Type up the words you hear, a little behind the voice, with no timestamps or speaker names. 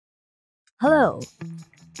Hello!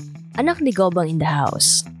 Anak ni Gobang in the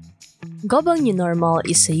house. Gobang New Normal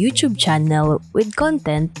is a YouTube channel with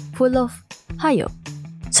content full of hayop,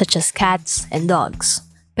 such as cats and dogs.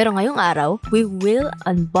 Pero ngayong araw, we will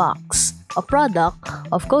unbox a product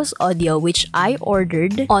of Koast Audio which I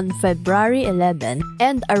ordered on February 11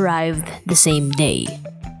 and arrived the same day.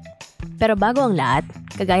 Pero bago ang lahat,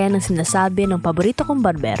 kagaya ng sinasabi ng paborito kong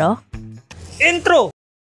barbero, Intro!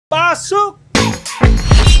 Pasok!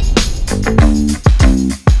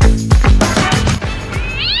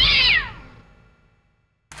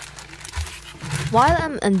 While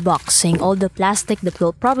I'm unboxing all the plastic that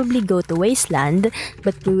will probably go to wasteland,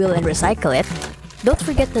 but we will recycle it, don't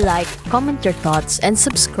forget to like, comment your thoughts, and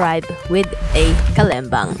subscribe with a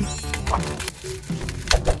kalembang.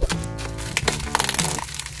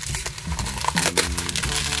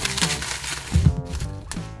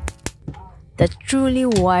 The truly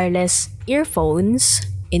wireless earphones,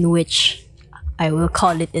 in which I will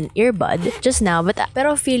call it an earbud just now,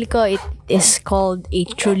 pero feel ko it is called a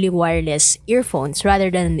truly wireless earphones rather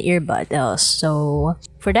than an earbud. So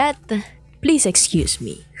for that, please excuse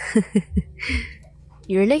me.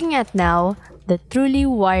 You're looking at now the truly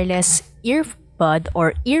wireless earbud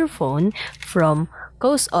or earphone from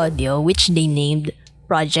Koast Audio, which they named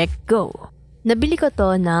Project Go. Nabili ko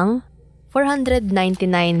to ng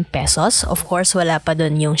 499 pesos. Of course, wala pa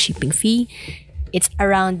dun yung shipping fee. It's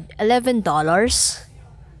around $11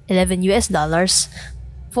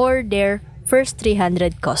 for their first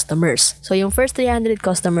 300 customers. So, yung first 300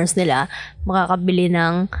 customers nila, makakabili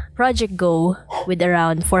ng Project Go with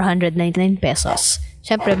around 499 pesos.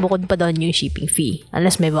 Syempre, bukod pa doon yung shipping fee,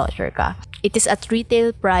 unless may voucher ka. It is at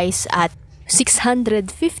retail price at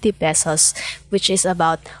 650 pesos, which is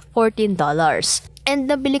about $14.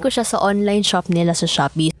 And nabili ko siya sa online shop nila sa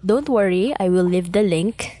Shopee. Don't worry, I will leave the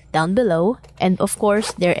link down below, and of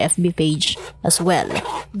course their FB page as well.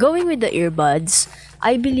 Going with the earbuds,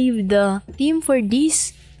 I believe the theme for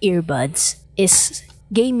these earbuds is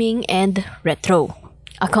gaming and retro,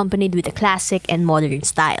 accompanied with a classic and modern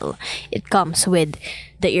style. It comes with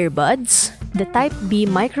the earbuds, the Type B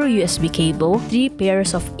micro USB cable, 3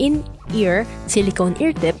 pairs of in-ear silicone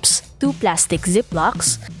ear tips, 2 plastic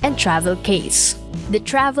ziplocs, and travel case. The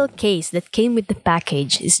travel case that came with the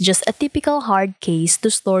package is just a typical hard case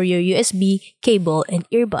to store your USB cable and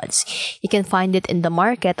earbuds. You can find it in the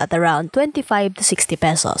market at around 25 to 60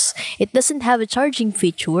 pesos. It doesn't have a charging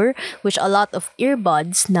feature, which a lot of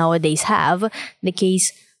earbuds nowadays have. The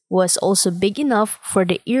case was also big enough for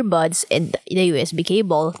the earbuds and the USB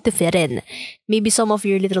cable to fit in. Maybe some of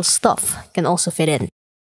your little stuff can also fit in.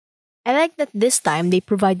 I like that this time they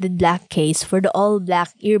provided black case for the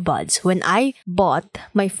all-black earbuds. When I bought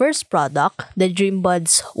my first product, the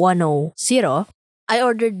DreamBuds 100, I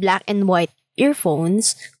ordered black and white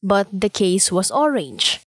earphones, but the case was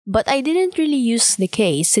orange. But I didn't really use the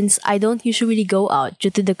case since I don't usually go out due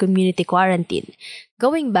to the community quarantine.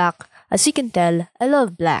 Going back, as you can tell, I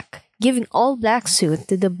love black. Giving all black suit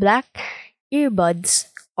to the black earbuds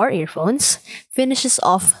or earphones finishes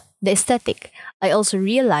off the aesthetic. I also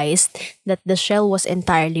realized that the shell was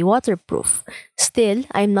entirely waterproof. Still,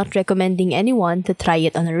 I'm not recommending anyone to try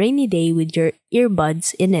it on a rainy day with your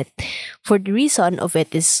earbuds in it, for the reason of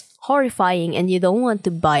it is horrifying and you don't want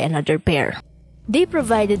to buy another pair. They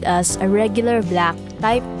provided us a regular black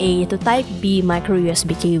Type A to Type B micro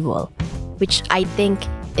USB cable, which I think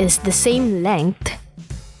is the same length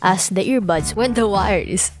as the earbuds when the wire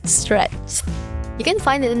is stretched. You can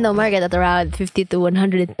find it in the market at around 50 to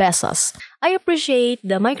 100 pesos. I appreciate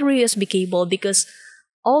the micro USB cable because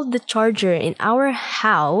all the charger in our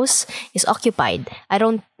house is occupied. I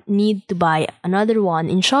don't need to buy another one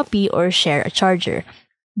in Shopee or share a charger.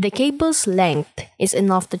 The cable's length is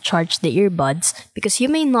enough to charge the earbuds because you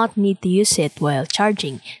may not need to use it while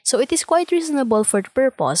charging, so it is quite reasonable for the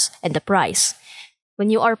purpose and the price.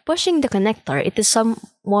 When you are pushing the connector, it is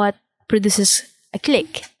somewhat produces a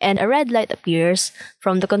click and a red light appears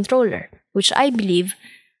from the controller, which I believe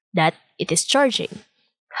that it is charging.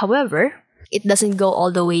 However, it doesn't go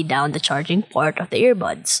all the way down the charging port of the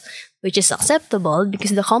earbuds, which is acceptable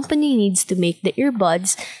because the company needs to make the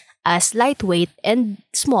earbuds as lightweight and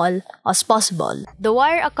small as possible. The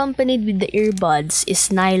wire accompanied with the earbuds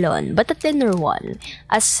is nylon, but a thinner one.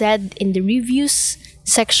 As said in the reviews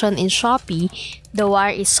section in Shopee, the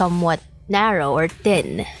wire is somewhat narrow or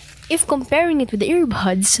thin. If comparing it with the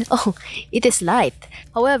earbuds, it is light.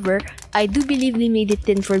 However, I do believe they made it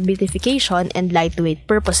thin for beautification and lightweight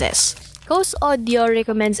purposes. Koast Audio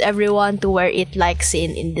recommends everyone to wear it like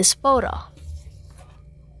seen in this photo.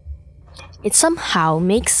 It somehow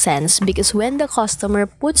makes sense because when the customer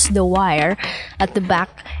puts the wire at the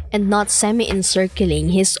back and not semi-encircling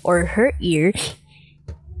his or her ear,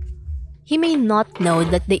 he may not know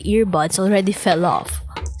that the earbuds already fell off.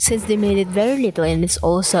 Since they made it very little and it's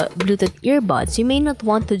also Bluetooth earbuds, you may not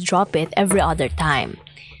want to drop it every other time.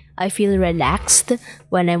 I feel relaxed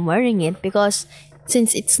when I'm wearing it because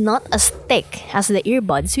since it's not as thick as the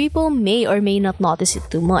earbuds, people may or may not notice it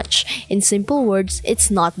too much. In simple words, it's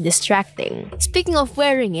not distracting. Speaking of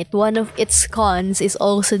wearing it, one of its cons is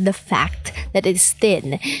also the fact that it's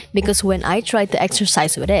thin, because when I try to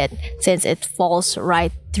exercise with it, since it falls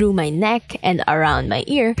right through my neck and around my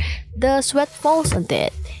ear, the sweat falls onto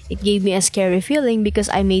it. It gave me a scary feeling because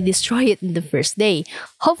I may destroy it in the first day.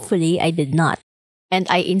 Hopefully, I did not. And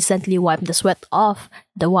I instantly wiped the sweat off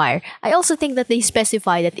the wire. I also think that they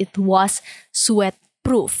specify that it was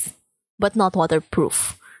sweat-proof, but not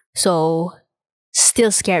waterproof. So,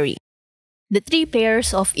 still scary. The 3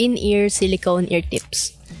 pairs of in-ear silicone ear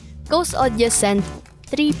tips. Koast Audio sent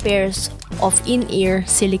 3 pairs of in-ear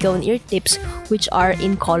silicone ear tips which are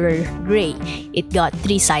in color gray. It got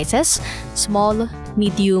 3 sizes, small,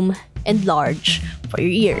 medium, and large for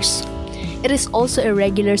your ears. It is also a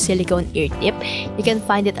regular silicone ear tip. You can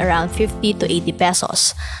find it around 50 to 80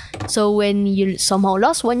 pesos. So when you somehow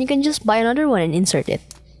lost one, you can just buy another one and insert it.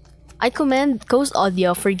 I commend Koast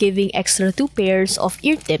Audio for giving extra 2 pairs of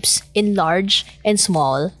ear tips in large and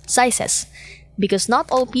small sizes, because not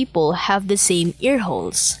all people have the same ear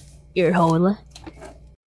hole.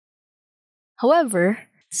 However,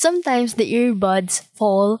 sometimes the earbuds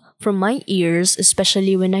fall from my ears,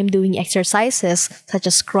 especially when I'm doing exercises such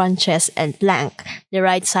as crunches and plank. The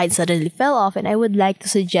right side suddenly fell off, and I would like to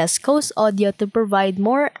suggest Koast Audio to provide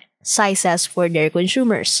more sizes for their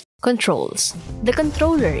consumers. Controls. The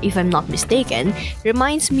controller, if I'm not mistaken,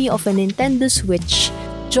 reminds me of a Nintendo Switch,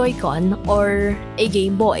 Joy-Con, or a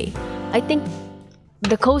Game Boy. I think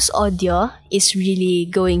the Koast Audio is really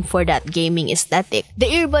going for that gaming aesthetic. The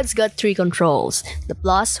earbuds got 3 controls. The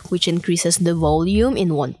plus, which increases the volume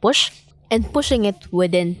in one push, and pushing it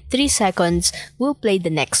within 3 seconds will play the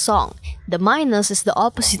next song. The minus is the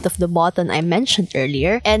opposite of the button I mentioned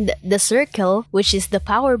earlier, and the circle, which is the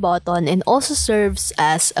power button and also serves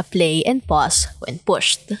as a play and pause when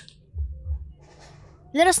pushed.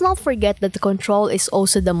 Let us not forget that the control is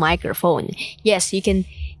also the microphone. Yes, you can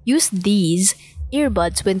use these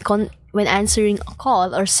earbuds when answering a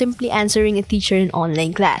call or simply answering a teacher in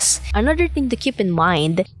online class. Another thing to keep in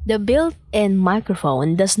mind, the built-in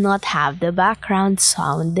microphone does not have the background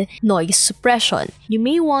sound noise suppression. You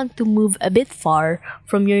may want to move a bit far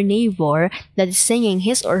from your neighbor that is singing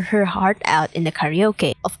his or her heart out in the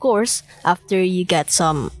karaoke. Of course, after you get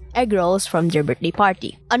some egg rolls from their birthday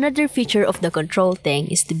party. Another feature of the control thing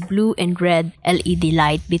is the blue and red LED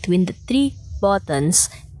light between the 3 buttons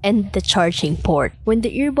and the charging port. When the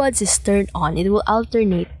earbuds is turned on, it will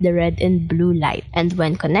alternate the red and blue light, and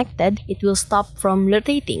when connected, it will stop from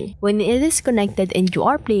rotating. When it is connected and you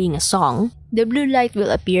are playing a song, the blue light will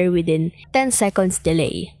appear within 10 seconds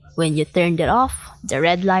delay. When you turn it off, the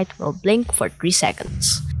red light will blink for 3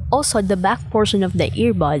 seconds. Also, the back portion of the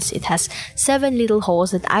earbuds, it has 7 little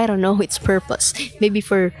holes that I don't know its purpose. Maybe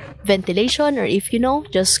for ventilation, or if you know,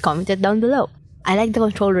 just comment it down below. I like the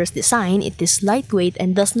controller's design. It is lightweight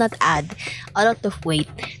and does not add a lot of weight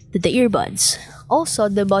to the earbuds. Also,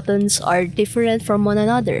 the buttons are different from one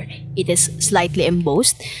another. It is slightly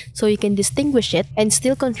embossed, so you can distinguish it and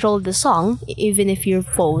still control the song even if your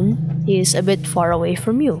phone is a bit far away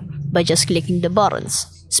from you by just clicking the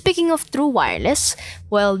buttons. Speaking of true wireless,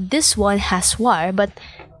 well, this one has wire, but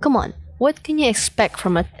come on, what can you expect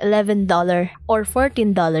from an $11 or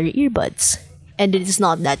 $14 earbuds? And it is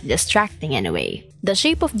not that distracting anyway. The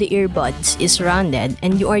shape of the earbuds is rounded,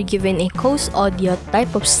 and you are given a Koast Audio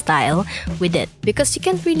type of style with it, because you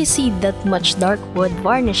can't really see that much dark wood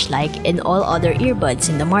varnish like in all other earbuds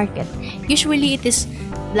in the market. Usually it is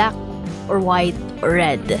black or white or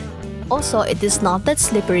red. Also, it is not that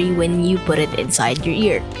slippery when you put it inside your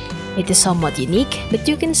ear. It is somewhat unique, but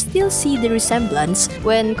you can still see the resemblance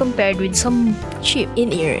when compared with some cheap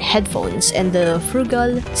in-ear headphones and the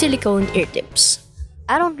frugal silicone ear tips.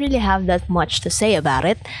 I don't really have that much to say about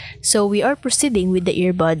it, so we are proceeding with the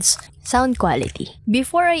earbuds sound quality.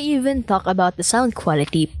 Before I even talk about the sound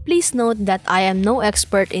quality, please note that I am no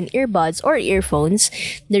expert in earbuds or earphones.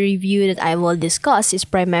 The review that I will discuss is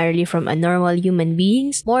primarily from a normal human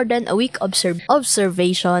being's more than a week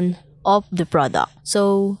observation of the product.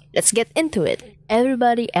 So let's get into it.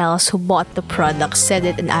 Everybody else who bought the product said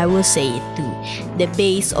it, and I will say it too. The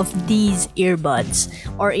base of these earbuds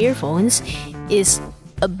or earphones is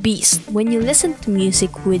a beast. When you listen to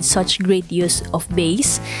music with such great use of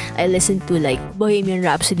bass, I listen to like Bohemian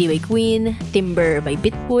Rhapsody by Queen, Timber by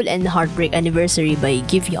Pitbull, and Heartbreak Anniversary by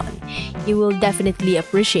Giveon. You will definitely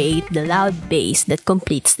appreciate the loud bass that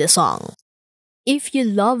completes the song. If you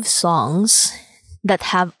love songs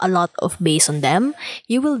that have a lot of bass on them,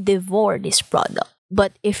 you will devour this product.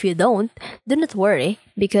 But if you don't, do not worry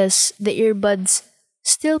because the earbuds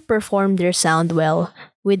still perform their sound well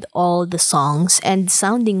with all the songs, and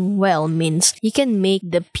sounding well means you can make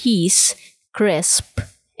the piece crisp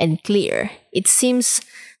and clear. It seems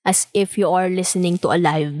as if you are listening to a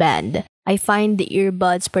live band. I find the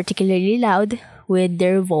earbuds particularly loud with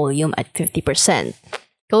their volume at 50%.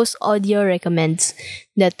 Koast Audio recommends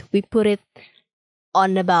that we put it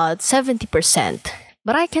on about 70%.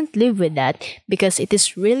 But I can't live with that because it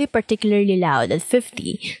is really particularly loud at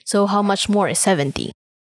 50, so how much more is 70?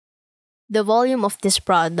 The volume of this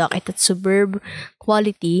product at a superb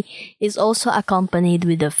quality is also accompanied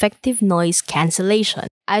with effective noise cancellation.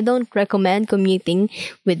 I don't recommend commuting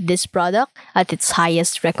with this product at its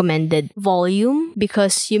highest recommended volume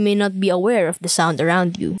because you may not be aware of the sound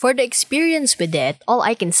around you. For the experience with it, all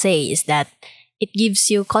I can say is that it gives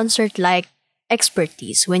you concert-like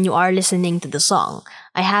expertise when you are listening to the song.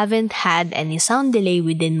 I haven't had any sound delay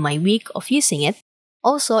within my week of using it.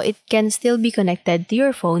 Also, it can still be connected to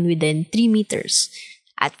your phone within 3 meters.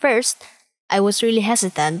 At first, I was really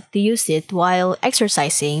hesitant to use it while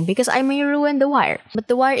exercising because I may ruin the wire. But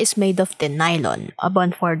the wire is made of thin nylon,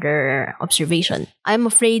 upon further observation. I'm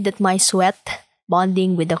afraid that my sweat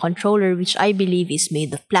bonding with the controller, which I believe is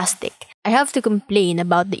made of plastic. I have to complain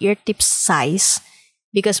about the ear tip's size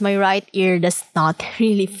because my right ear does not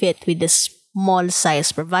really fit with the small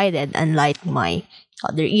size provided, unlike my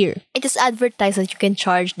other ear. It is advertised that you can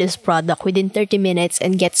charge this product within 30 minutes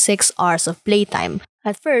and get 6 hours of playtime.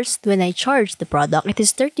 At first, when I charged the product, it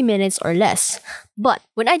is 30 minutes or less. But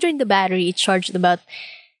when I drained the battery, it charged about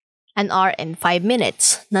an hour and 5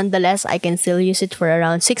 minutes. Nonetheless, I can still use it for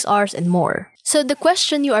around 6 hours and more. So the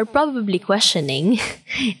question you are probably questioning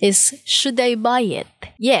is, should I buy it?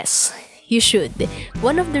 Yes, you should.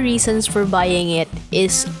 One of the reasons for buying it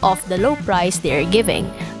is of the low price they are giving.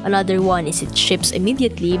 Another one is it ships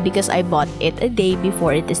immediately because I bought it a day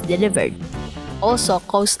before it is delivered. Also,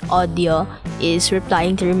 Koast Audio is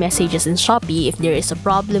replying to your messages in Shopee. If there is a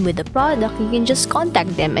problem with the product, you can just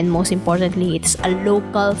contact them, and most importantly, it's a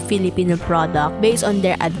local Filipino product based on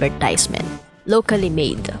their advertisement. Locally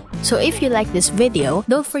made. So if you like this video,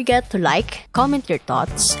 don't forget to like, comment your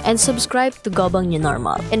thoughts, and subscribe to Gobang New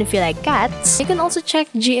Normal. And if you like cats, you can also check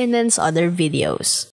GNN's other videos.